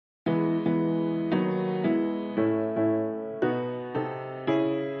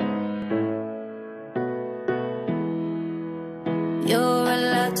You're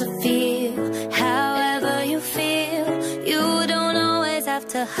allowed to feel however you feel. You don't always have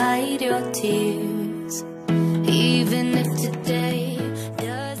to hide your tears, even if today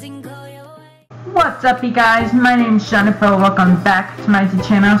doesn't go your way. What's up, you guys? My name is Jennifer. Welcome back to my YouTube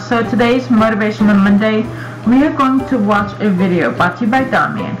channel. So today's Motivational Monday. We are going to watch a video brought to you by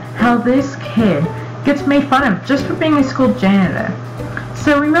Damian. How this kid gets made fun of just for being a school janitor.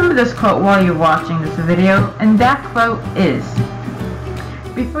 So remember this quote while you're watching this video, and that quote is: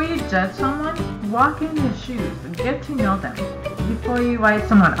 before you judge someone, walk in their shoes and get to know them. Before you write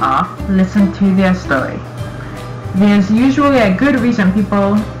someone off, listen to their story. There's usually a good reason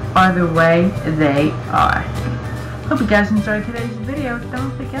people are the way they are. Hope you guys enjoyed today's video.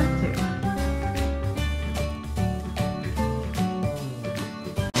 Don't forget to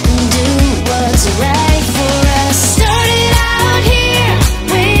What's right for us? Started out here,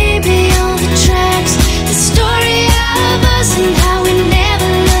 way beyond the tracks. The story of us and how we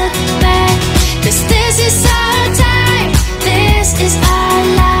never look back. 'Cause this is our time, this is our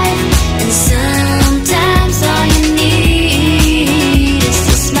life. And sometimes all you need is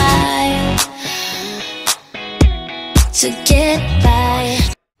to smile to get by.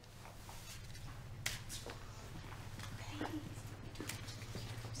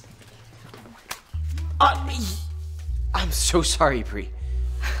 I'm so sorry, Bree.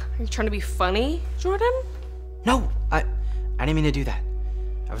 Are you trying to be funny, Jordan? No, I didn't mean to do that.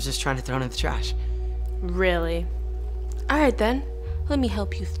 I was just trying to throw it in the trash. Really? Alright then, let me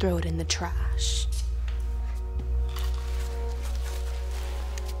help you throw it in the trash.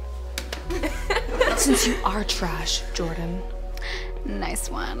 Since you are trash, Jordan. Nice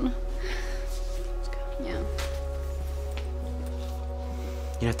one. Yeah.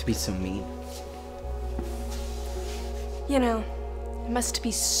 You don't have to be so mean. You know, it must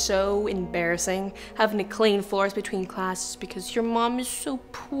be so embarrassing having to clean floors between classes because your mom is so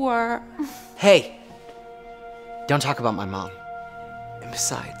poor. Hey! Don't talk about my mom. And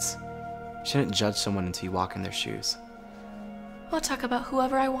besides, you shouldn't judge someone until you walk in their shoes. I'll talk about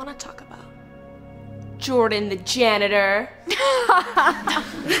whoever I want to talk about. Jordan the janitor.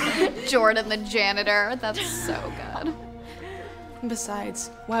 Jordan the janitor. That's so good. And besides,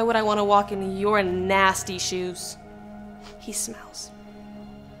 why would I want to walk in your nasty shoes? He smells.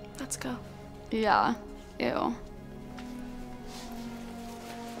 Let's go. Yeah. Ew.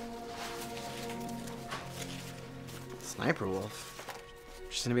 Sniper Wolf?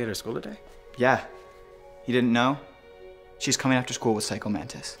 She's gonna be at her school today? Yeah. You didn't know? She's coming after school with Psycho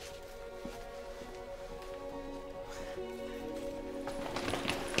Mantis.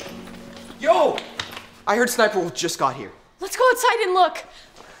 Yo! I heard Sniper Wolf just got here. Let's go outside and look.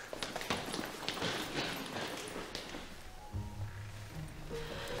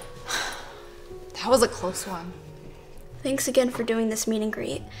 That was a close one. Thanks again for doing this meet and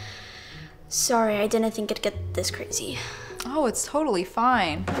greet. Sorry, I didn't think it'd get this crazy. Oh, it's totally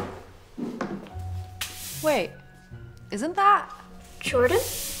fine. Wait, isn't that Jordan?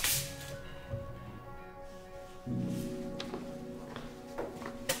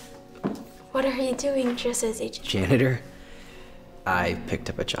 What are you doing just as agent? Janitor? I picked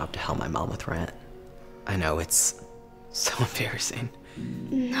up a job to help my mom with rent. I know, it's so embarrassing.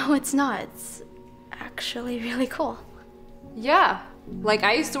 No, it's not. It's actually really cool. Yeah, like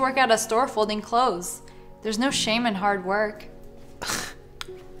I used to work at a store folding clothes. There's no shame in hard work.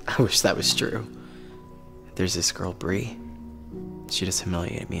 I wish that was true. There's this girl, Bree. She just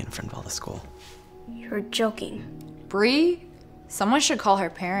humiliated me in front of all the school. You're joking. Bree? Someone should call her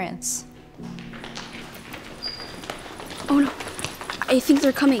parents. Oh no, I think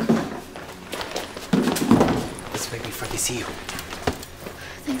they're coming. This way before they see you.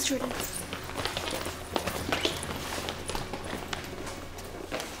 Thanks, Jordan.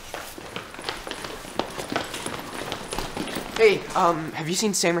 Hey, have you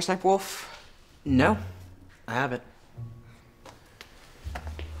seen Sam or Sniper Wolf? No, I haven't.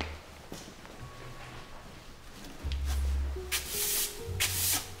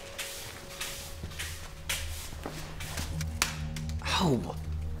 Oh.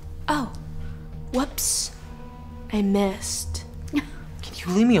 Oh, whoops. I missed. Can you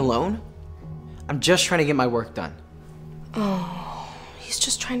leave me alone? I'm just trying to get my work done. Oh, he's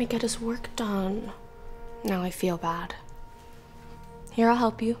just trying to get his work done. Now I feel bad. Here, I'll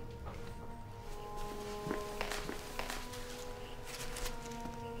help you.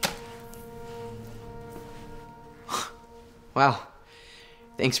 Wow.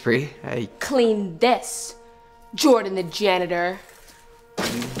 Thanks, Bree. Clean this, Jordan the janitor.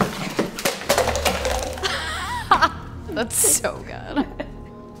 That's so good.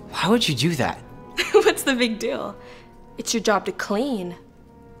 Why would you do that? What's the big deal? It's your job to clean,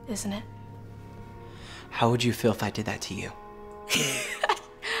 isn't it? How would you feel if I did that to you?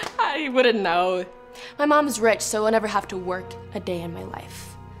 I wouldn't know. My mom's rich, so I'll never have to work a day in my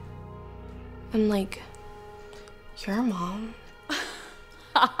life. Unlike your mom.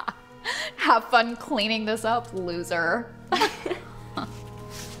 Have fun cleaning this up, loser.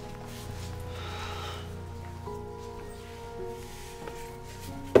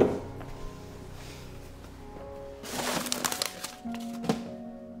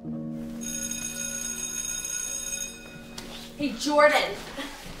 Hey, Jordan.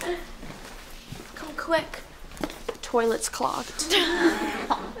 Come quick. The toilet's clogged.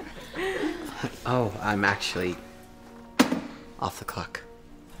 Oh, I'm actually off the clock.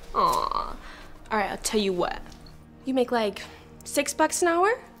 Aw. Alright, I'll tell you what. You make like $6 an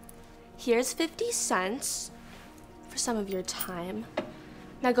hour? Here's 50 cents for some of your time.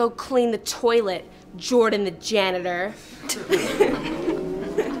 Now go clean the toilet, Jordan the janitor.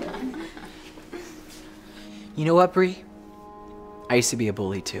 You know what, Bree? I used to be a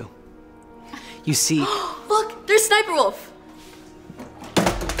bully too. You see... Look, there's Sniper Wolf.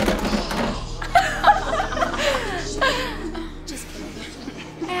 Just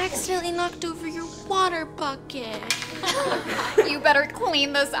kidding. I accidentally knocked over your water bucket. You better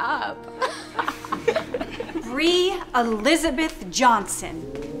clean this up. Bree Elizabeth Johnson.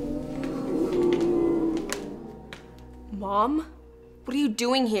 Mom? What are you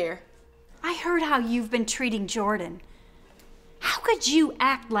doing here? I heard how you've been treating Jordan. How could you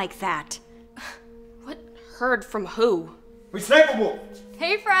act like that? What heard from who? We Sniper Wolf!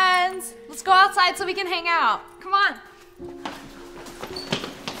 Hey, friends. Let's go outside so we can hang out. Come on.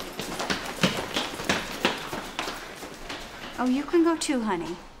 Oh, you can go too,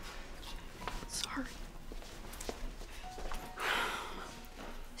 honey. Sorry.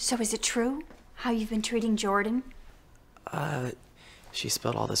 So is it true how you've been treating Jordan? She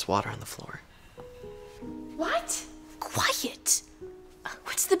spilled all this water on the floor. What? Quiet.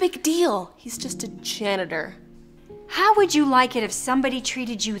 What's the big deal? He's just a janitor. How would you like it if somebody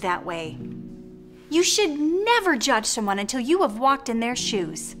treated you that way? You should never judge someone until you have walked in their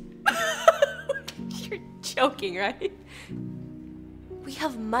shoes. You're joking, right? We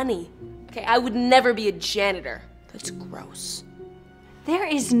have money. Okay, I would never be a janitor. That's gross. There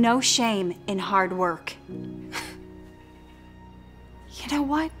is no shame in hard work. You know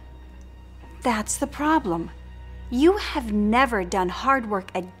what? That's the problem. You have never done hard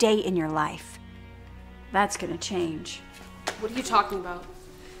work a day in your life. That's gonna change. What are you talking about?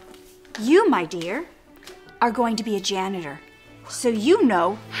 You, my dear, are going to be a janitor, so you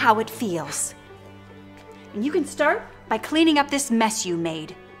know how it feels. And you can start by cleaning up this mess you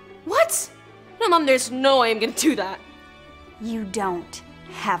made. What? No, Mom, there's no way I'm gonna do that. You don't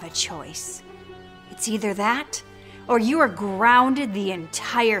have a choice. It's either that, or you are grounded the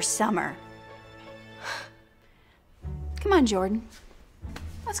entire summer. Come on, Jordan.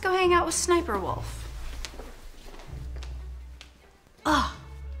 Let's go hang out with Sniper Wolf. Ugh.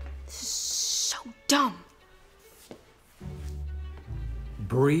 This is so dumb.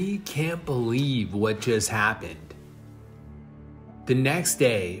 Bree can't believe what just happened. The next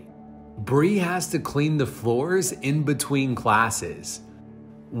day, Bree has to clean the floors in between classes.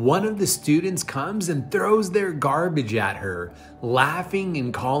 One of the students comes and throws their garbage at her, laughing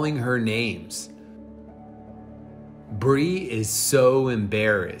and calling her names. Bree is so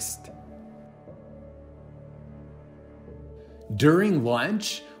embarrassed. During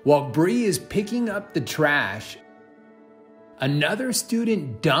lunch, while Bree is picking up the trash, another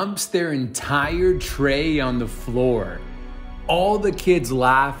student dumps their entire tray on the floor. All the kids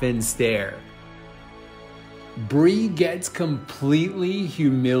laugh and stare. Bree gets completely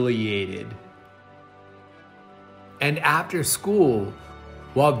humiliated. And after school,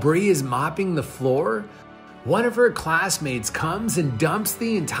 while Bree is mopping the floor, one of her classmates comes and dumps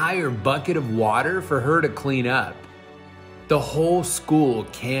the entire bucket of water for her to clean up. The whole school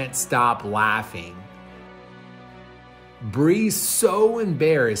can't stop laughing. Bree's so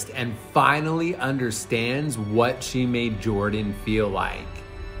embarrassed and finally understands what she made Jordan feel like.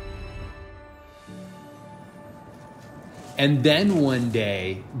 And then one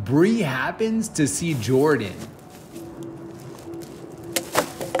day, Bree happens to see Jordan.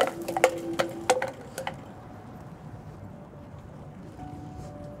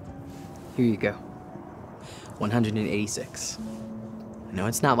 Here you go. 186. I know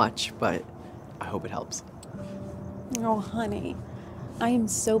it's not much, but I hope it helps. Oh, honey, I am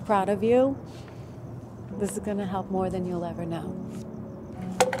so proud of you. This is gonna help more than you'll ever know.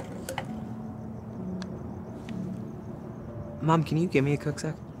 Mom, can you give me a Coke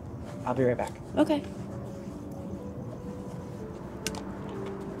sec? I'll be right back. Okay.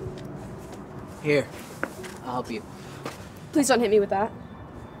 Here, I'll help you. Please don't hit me with that.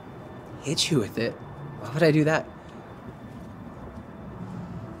 Hit you with it? Why would I do that?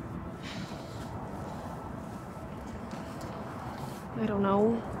 I don't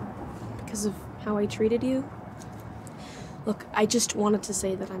know. Because of how I treated you. Look, I just wanted to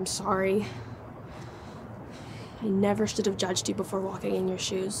say that I'm sorry. I never should have judged you before walking in your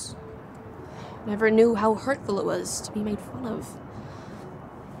shoes. Never knew how hurtful it was to be made fun of.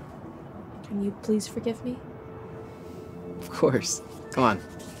 Can you please forgive me? Of course. Come on,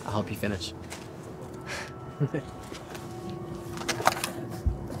 I'll help you finish.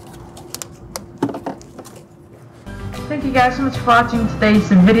 Thank you guys so much for watching today's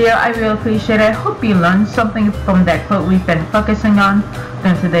video. I really appreciate it. I hope you learned something from that quote we've been focusing on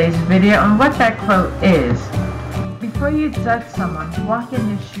in today's video, and what that quote is. Before you judge someone, walk in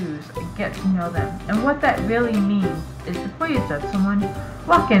their shoes and get to know them. And what that really means is before you judge someone,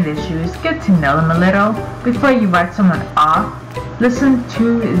 walk in their shoes, get to know them a little. Before you write someone off, listen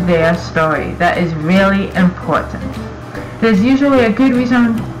to their story. That is really important. There's usually a good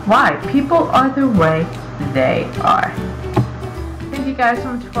reason why people are the way they are. Thank you guys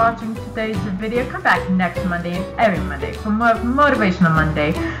so much for watching today's video. Come back next Monday and every Monday for more Motivational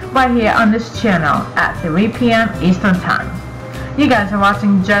Monday right here on this channel at 3 p.m. Eastern Time. You guys are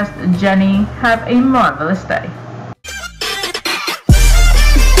watching Just Jenny. Have a marvelous day.